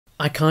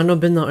I can't have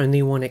been the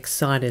only one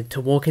excited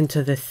to walk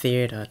into the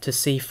theatre to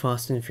see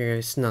Fast and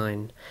Furious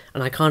 9,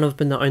 and I can't have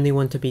been the only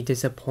one to be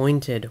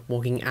disappointed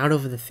walking out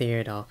of the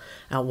theatre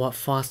at what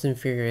Fast and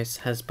Furious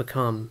has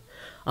become.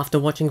 After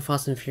watching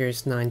Fast and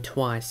Furious 9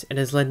 twice, it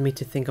has led me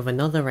to think of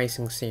another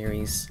racing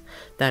series,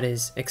 that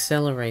is,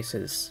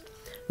 AcceleRacers.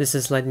 This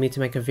has led me to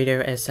make a video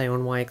essay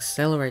on why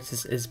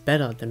AcceleRacers is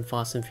better than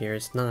Fast and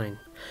Furious 9.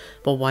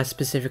 But why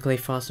specifically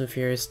Fast and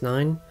Furious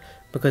 9?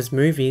 Because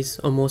movies,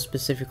 or more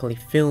specifically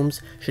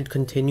films, should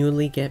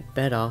continually get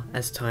better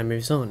as time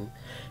moves on.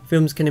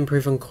 Films can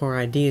improve on core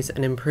ideas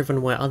and improve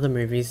on where other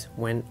movies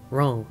went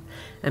wrong.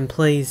 And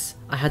please,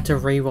 I had to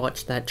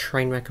rewatch that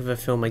train wreck of a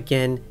film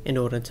again in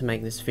order to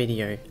make this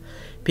video.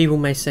 People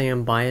may say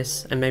I'm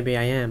biased, and maybe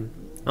I am.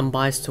 I'm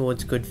biased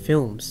towards good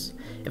films.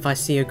 If I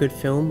see a good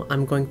film,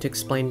 I'm going to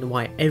explain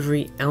why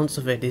every ounce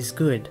of it is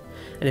good.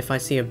 And if I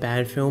see a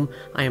bad film,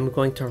 I am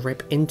going to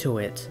rip into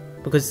it.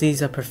 Because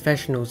these are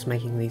professionals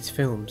making these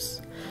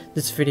films.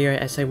 This video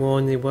essay will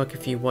only work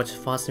if you watch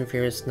Fast and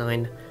Furious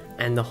 9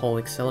 and the whole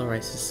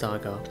AcceleRacers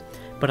saga.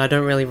 But I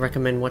don't really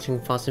recommend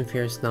watching Fast and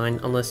Furious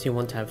 9 unless you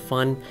want to have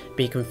fun,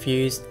 be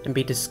confused, and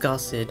be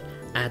disgusted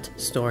at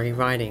story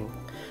writing.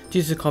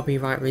 Due to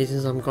copyright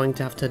reasons, I'm going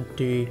to have to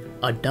do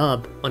a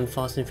dub on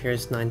Fast and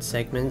Furious 9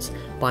 segments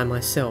by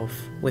myself.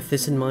 With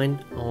this in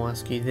mind, I'll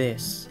ask you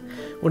this.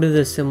 What are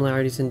the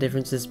similarities and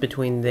differences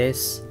between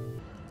this?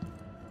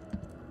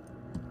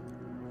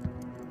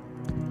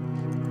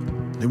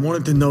 They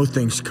wanted to know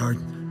things, Kurt.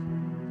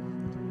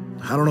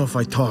 I don't know if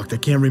I talked, I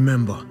can't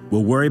remember.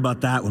 We'll worry about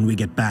that when we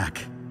get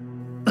back.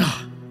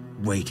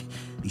 Wait,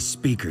 these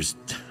speakers,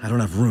 I don't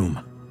have room.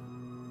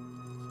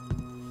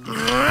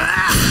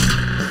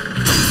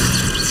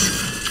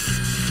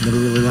 Never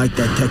really liked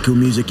that Teku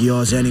music of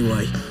yours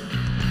anyway.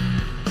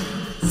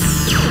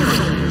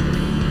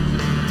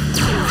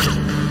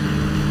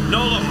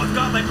 Nolo, I've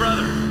got my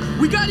brother.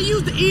 We gotta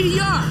use the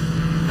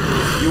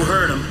EDR! You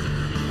heard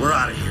him. We're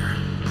out of here.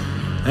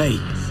 Hey,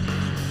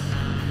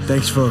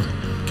 thanks for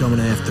coming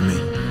after me.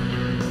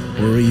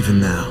 We're even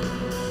now.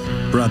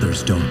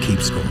 Brothers don't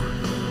keep score.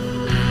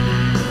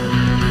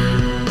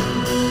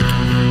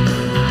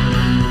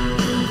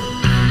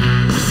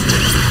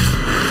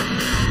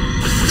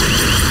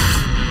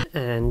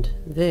 And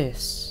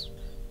this.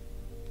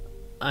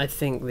 I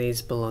think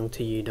these belong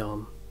to you,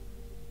 Dom.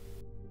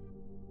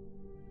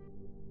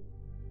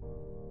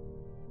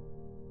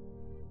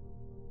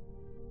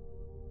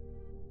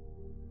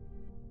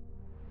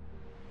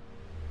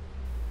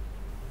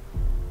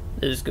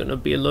 There's gonna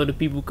be a lot of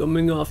people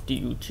coming after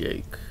you,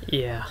 Jake.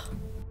 Yeah.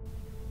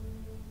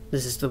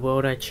 This is the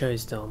world I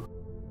chose, Dom.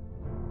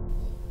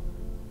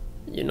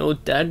 You know,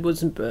 Dad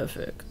wasn't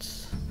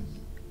perfect.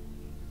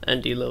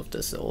 And he loved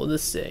us all the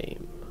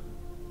same.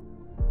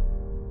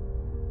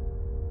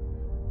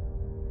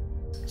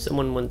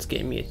 Someone once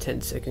gave me a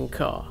 10-second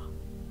car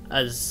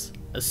as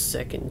a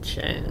second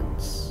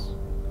chance.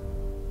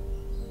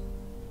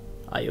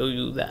 I owe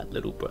you that,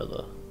 little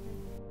brother.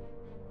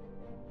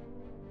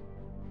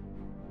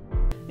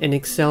 In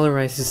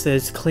AcceleRacers,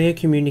 there's clear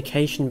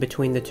communication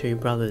between the two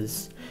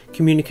brothers.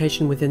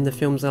 Communication within the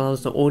films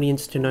allows the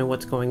audience to know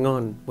what's going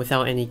on,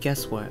 without any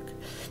guesswork.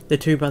 The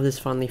two brothers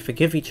finally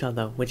forgive each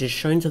other, which is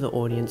shown to the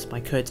audience by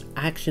Kurt's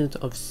actions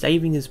of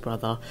saving his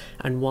brother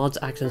and Wylde's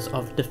actions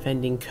of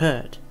defending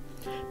Kurt.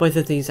 Both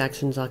of these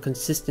actions are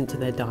consistent to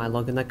their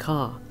dialogue in the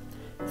car.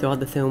 Throughout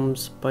the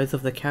films, both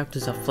of the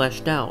characters are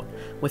fleshed out,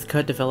 with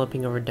Kurt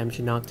developing a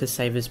redemption arc to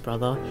save his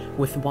brother,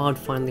 with Wylde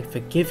finally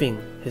forgiving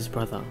his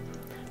brother.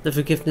 The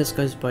forgiveness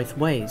goes both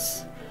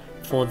ways,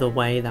 for the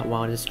way that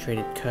Wylde has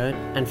treated Kurt,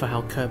 and for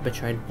how Kurt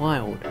betrayed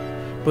Wylde.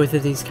 Both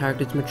of these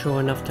characters mature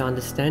enough to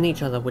understand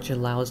each other, which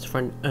allows for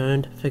an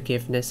earned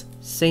forgiveness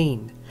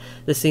scene.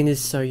 The scene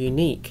is so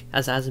unique,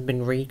 as it hasn't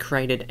been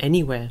recreated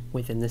anywhere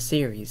within the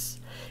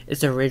series.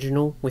 It's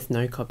original, with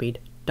no copied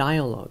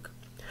dialogue.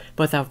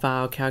 Both of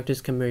our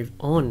characters can move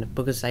on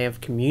because they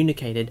have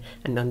communicated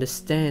and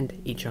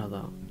understand each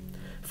other.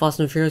 Fast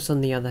and Furious,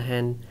 on the other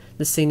hand,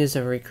 the scene is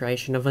a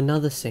recreation of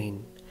another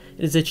scene.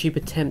 It is a cheap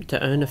attempt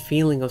to earn a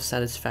feeling of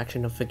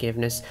satisfaction of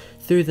forgiveness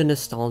through the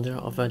nostalgia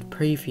of a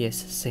previous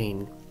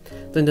scene.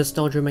 The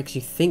nostalgia makes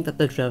you think that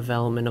the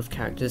development of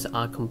characters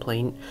are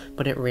complete,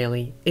 but it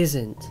really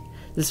isn't.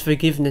 This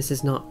forgiveness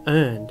is not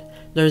earned.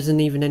 There isn't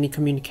even any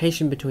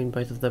communication between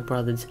both of the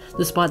brothers,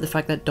 despite the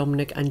fact that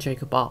Dominic and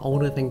Jacob are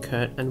older than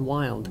Kurt and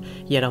Wylde,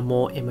 yet are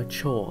more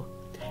immature.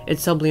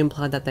 It's subtly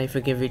implied that they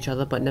forgive each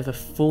other, but never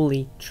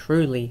fully,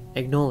 truly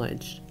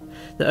acknowledged.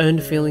 The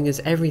earned feeling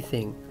is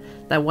everything.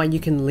 That way you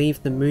can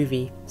leave the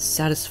movie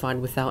satisfied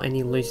without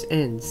any loose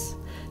ends.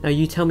 Now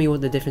you tell me what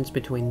the difference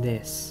between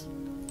this.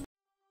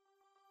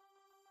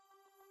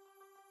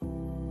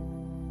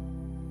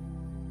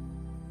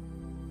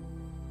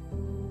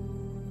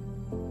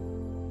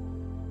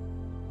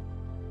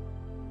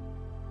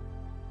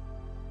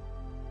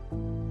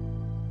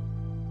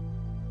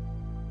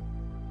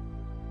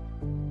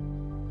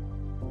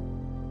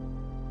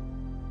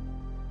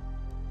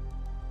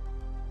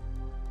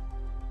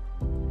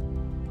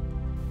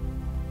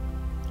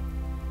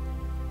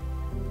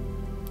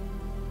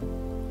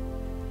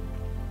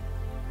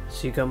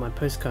 So you got my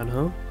postcard,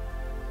 huh?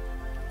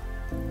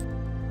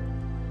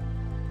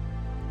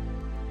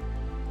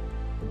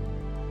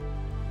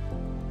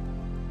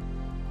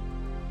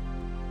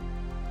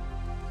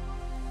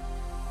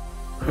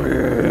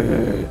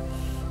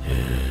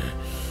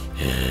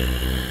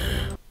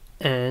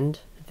 And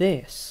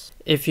this.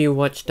 If you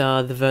watched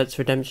the Vert's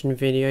redemption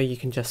video, you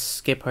can just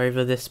skip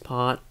over this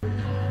part.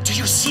 Do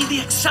you see the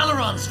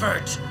accelerons,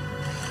 Vert?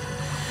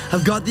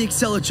 I've got the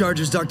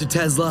AcceleRacers, Dr.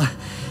 Tesla.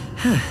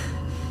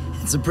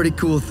 It's some pretty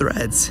cool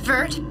threads.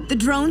 Vert, the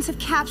drones have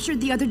captured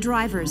the other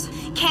drivers.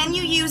 Can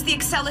you use the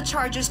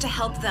AcceleRacers to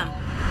help them?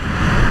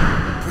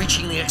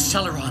 Breaching the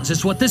accelerons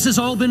is what this has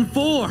all been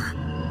for.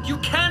 You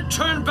can't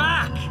turn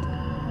back.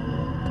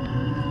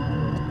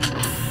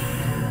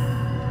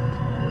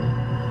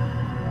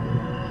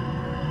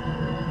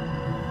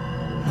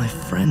 My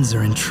friends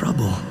are in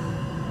trouble.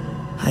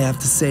 I have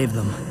to save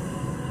them.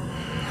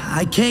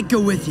 I can't go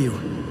with you.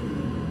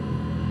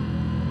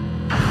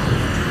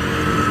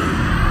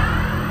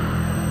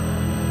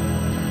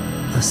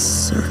 A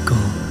circle.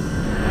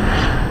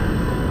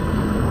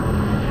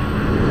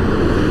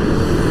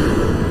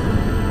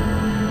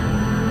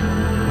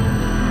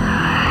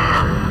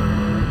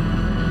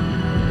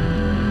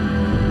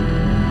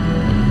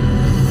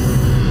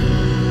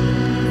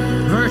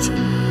 Vert,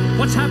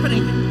 what's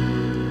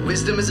happening?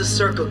 Wisdom is a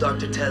circle,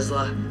 Dr.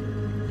 Tesla.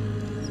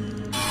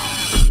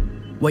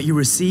 What you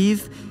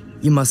receive,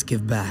 you must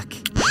give back.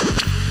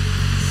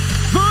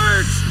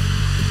 Vert!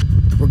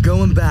 We're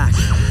going back.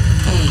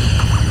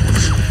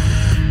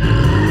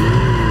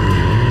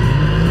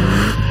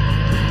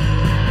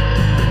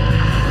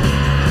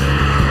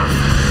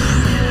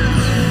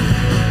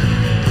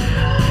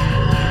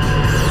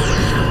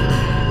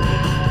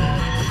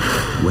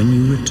 When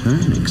you return,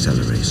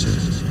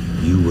 AcceleRacers,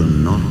 you will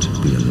not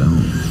be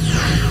alone.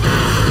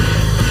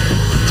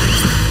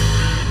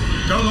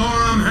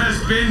 Dolorum has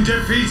been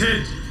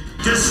defeated.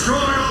 Destroy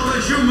all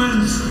the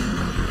humans.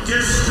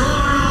 Destroy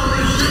all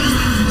the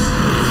humans.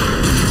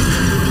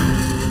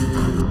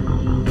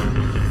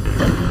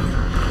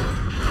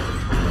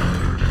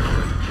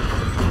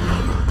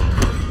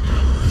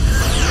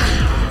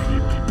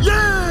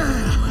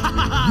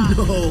 Yeah!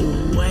 No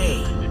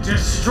way.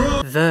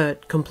 Destroy.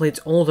 Vert completes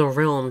all the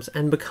realms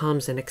and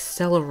becomes an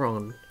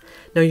Acceleron.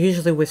 Now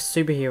usually with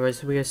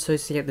superheroes we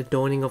associate the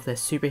donning of their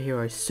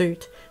superhero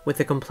suit with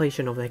the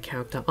completion of their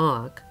character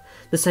arc.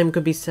 The same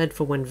could be said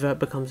for when Vert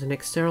becomes an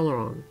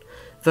Acceleron.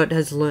 Vert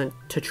has learnt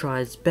to try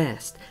his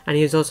best, and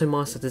he has also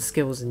mastered the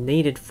skills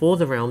needed for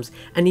the realms,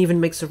 and even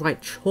makes the right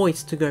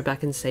choice to go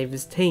back and save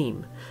his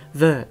team.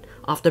 Vert,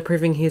 after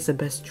proving he is the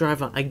best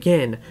driver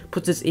again,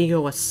 puts his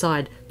ego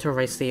aside to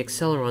race the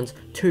Accelerons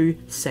to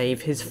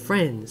save his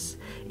friends.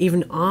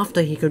 Even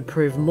after he could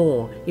prove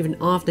more, even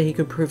after he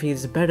could prove he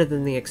is better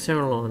than the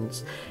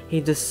Accelerons, he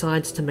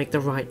decides to make the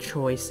right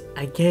choice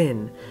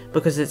again,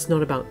 because it's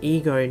not about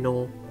ego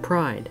nor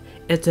pride,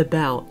 it's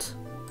about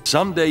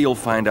Someday you'll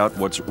find out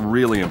what's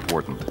really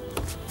important.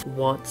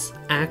 what's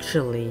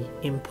actually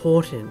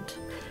important.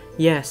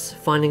 Yes,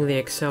 finding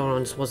the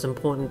Accelerons was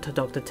important to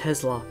Dr.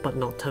 Tesla, but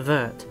not to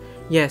Vert.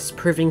 Yes,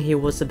 proving he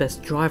was the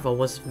best driver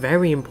was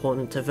very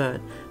important to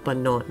Vert, but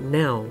not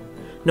now.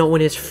 Not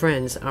when his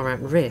friends are at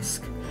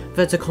risk.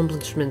 Vert's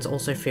accomplishments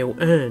also feel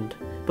earned,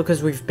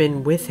 because we've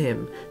been with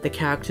him, the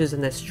characters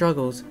and their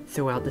struggles,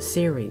 throughout the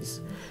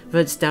series.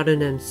 Vert's doubt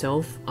in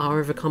himself are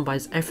overcome by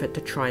his effort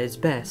to try his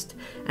best,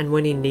 and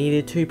when he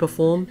needed to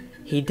perform,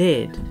 he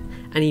did.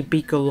 And he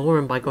beat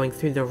Galorum by going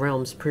through the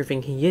realms,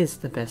 proving he is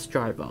the best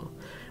driver.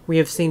 We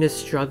have seen his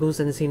struggles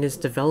and seen his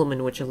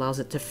development, which allows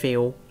it to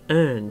feel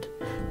earned.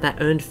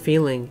 That earned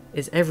feeling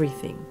is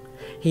everything.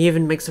 He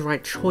even makes the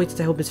right choice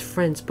to help his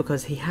friends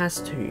because he has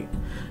to.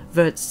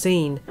 Vert's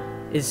scene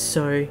is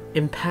so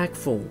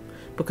impactful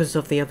because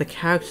of the other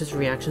characters'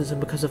 reactions and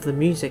because of the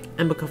music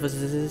and because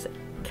of his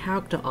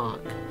character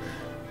arc.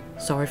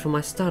 Sorry for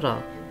my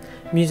stutter.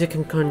 Music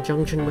in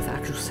conjunction with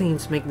actual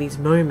scenes make these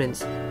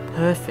moments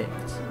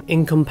perfect.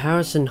 In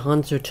comparison,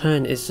 Han's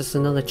return is just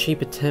another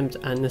cheap attempt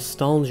at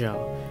nostalgia.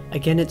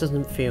 Again, it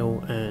doesn't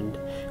feel earned.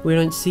 We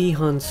don't see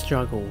Han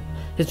struggle.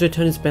 His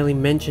return is barely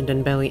mentioned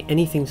and barely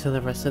anything to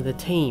the rest of the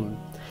team.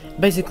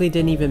 It basically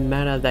didn't even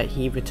matter that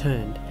he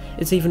returned.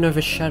 It's even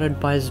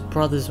overshadowed by his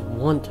brother's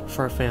want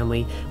for a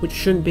family, which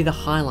shouldn't be the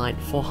highlight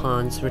for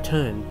Han's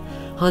return.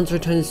 Han's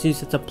return is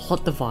used as a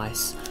plot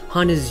device.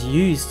 Han is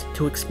used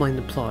to explain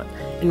the plot,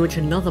 in which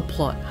another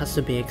plot has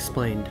to be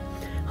explained.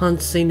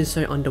 Han's scene is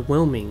so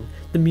underwhelming.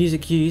 The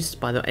music used,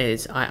 by the way,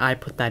 I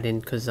put that in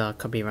because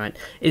copyright,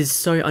 is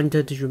so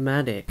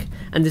underdramatic,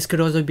 and this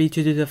could also be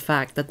due to the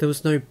fact that there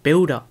was no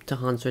build-up to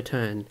Han's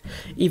return.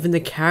 Even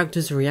the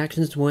characters'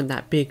 reactions weren't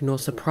that big nor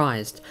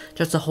surprised,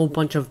 just a whole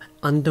bunch of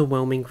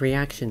underwhelming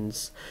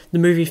reactions. The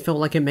movie felt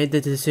like it made the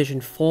decision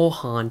for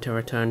Han to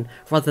return,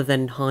 rather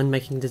than Han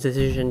making the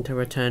decision to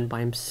return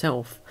by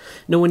himself.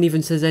 No one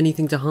even says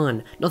anything to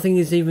Han, nothing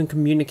is even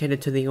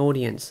communicated to the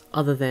audience,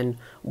 other than,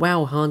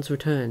 wow, Han's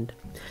returned.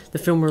 The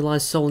film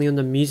relies solely on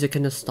the music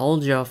and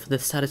nostalgia for the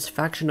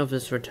satisfaction of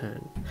his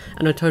return,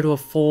 and a total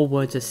of 4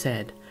 words are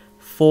said.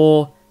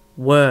 4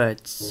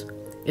 words.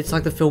 It's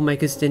like the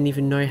filmmakers didn't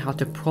even know how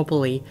to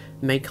properly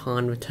make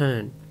Han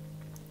return.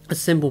 A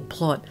simple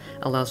plot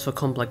allows for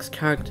complex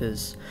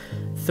characters.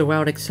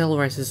 Throughout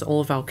AcceleRacers, all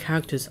of our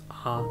characters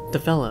are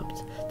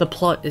developed. The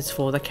plot is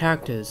for the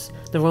characters.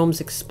 The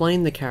realms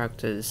explain the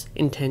characters,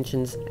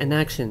 intentions, and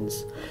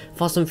actions.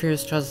 Fast and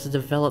Furious tries to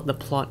develop the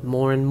plot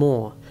more and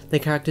more. The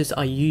characters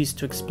are used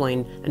to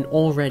explain an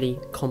already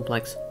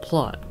complex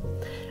plot.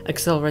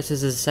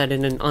 AcceleRacers is set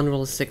in an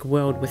unrealistic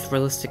world with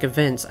realistic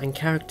events and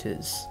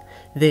characters.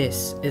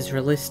 This is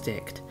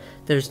realistic.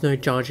 There's no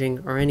judging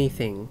or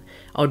anything.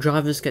 Our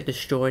drivers get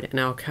destroyed and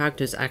our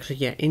characters actually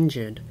get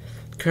injured.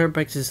 Kurt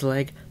breaks his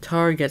leg,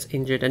 Taro gets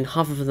injured, and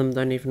half of them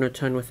don't even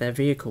return with their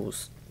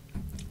vehicles.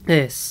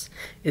 This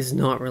is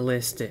not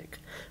realistic.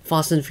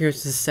 Fast and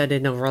Furious is set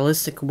in a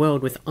realistic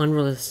world with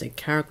unrealistic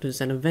characters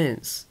and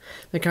events.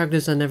 The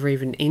characters are never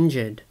even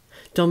injured.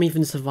 Dom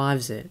even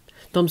survives it.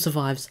 Dom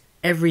survives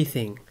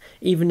everything.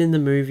 Even in the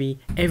movie,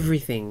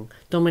 everything.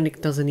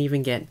 Dominic doesn't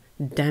even get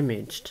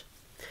damaged.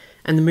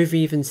 And the movie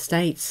even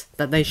states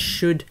that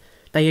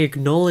they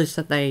acknowledge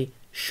that they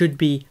should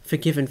be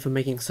forgiven for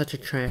making such a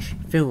trash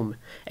film.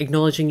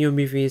 Acknowledging your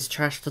movie is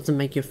trash doesn't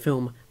make your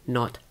film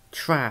not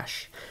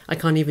trash. I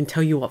can't even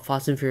tell you what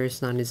Fast and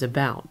Furious 9 is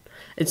about.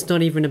 It's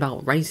not even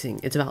about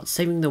racing, it's about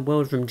saving the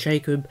world from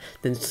Jacob,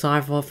 then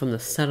Cypher from the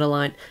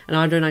satellite, and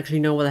I don't actually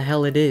know what the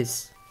hell it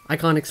is. I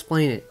can't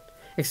explain it.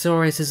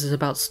 AcceleRacers is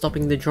about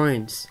stopping the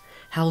drones.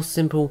 How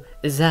simple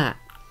is that?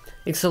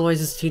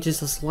 AcceleRacers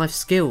teaches us life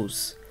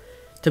skills.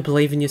 To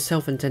believe in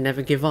yourself and to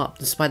never give up,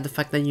 despite the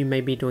fact that you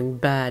may be doing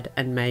bad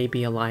and may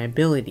be a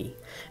liability.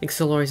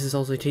 AcceleRacers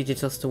also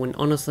teaches us to win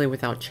honestly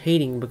without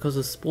cheating because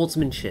of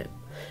sportsmanship.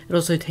 It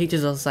also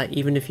teaches us that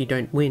even if you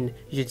don't win,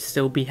 you should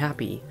still be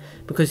happy,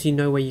 because you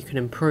know where you can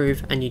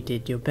improve and you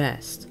did your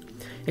best.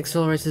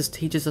 AcceleRacers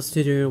teaches us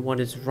to do what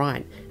is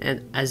right,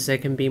 and as there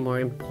can be more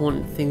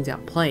important things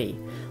at play.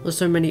 There's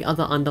so many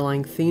other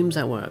underlying themes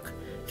at work.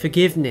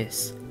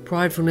 Forgiveness,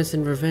 pridefulness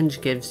and revenge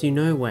gives you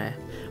nowhere.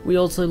 We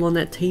also learn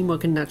that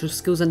teamwork and natural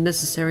skills are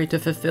necessary to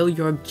fulfill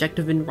your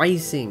objective in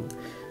racing.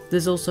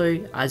 There's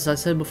also, as I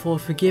said before,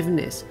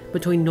 forgiveness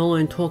between Nolo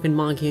and Torque and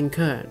Marky and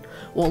Kurt.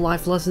 What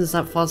life lessons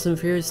that Fast and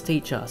Furious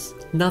teach us?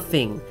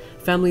 Nothing.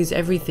 Family is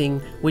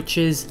everything, which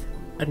is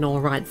an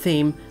alright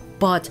theme,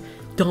 but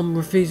Dom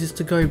refuses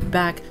to go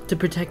back to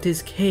protect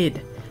his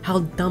kid. How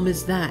dumb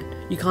is that?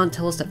 You can't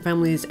tell us that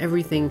family is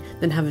everything,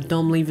 then have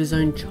Dom leave his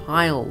own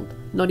child.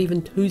 Not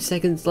even 2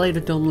 seconds later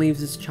Dom leaves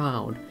his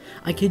child.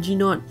 I kid you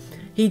not.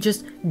 He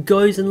just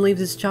goes and leaves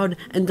his child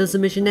and does the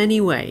mission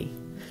anyway.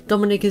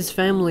 Dominic is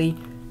family,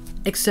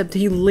 except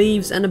he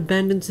leaves and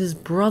abandons his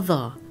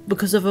brother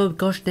because of a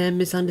gosh damn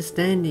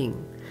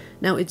misunderstanding.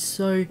 Now it's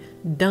so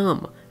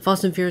dumb.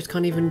 Fast and Furious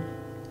can't even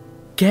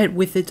get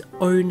with its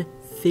own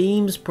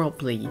themes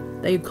properly.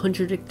 They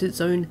contradict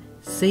its own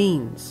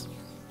scenes.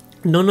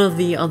 None of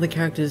the other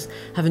characters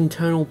have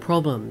internal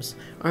problems,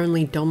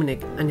 only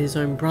Dominic and his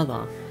own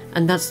brother.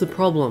 And that's the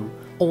problem.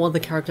 All other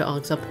character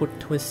arcs are put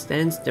to a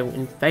standstill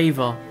in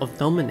favour of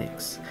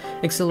Dominic's.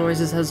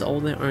 AcceleRacers has all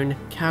their own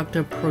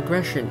character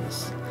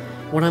progressions.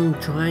 What I'm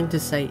trying to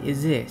say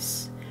is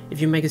this. If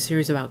you make a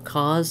series about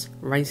cars,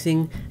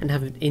 racing, and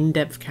have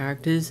in-depth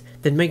characters,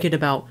 then make it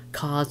about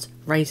cars,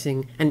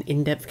 racing, and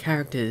in-depth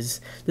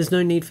characters. There's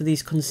no need for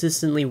these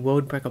consistently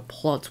world-breaker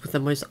plots with the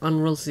most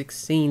unrealistic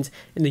scenes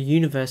in the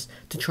universe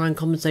to try and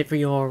compensate for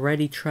your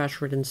already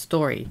trash-ridden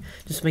story.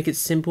 Just make it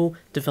simple,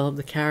 develop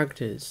the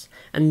characters.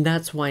 And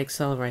that's why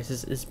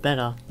AcceleRacers is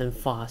better than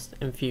Fast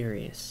and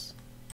Furious.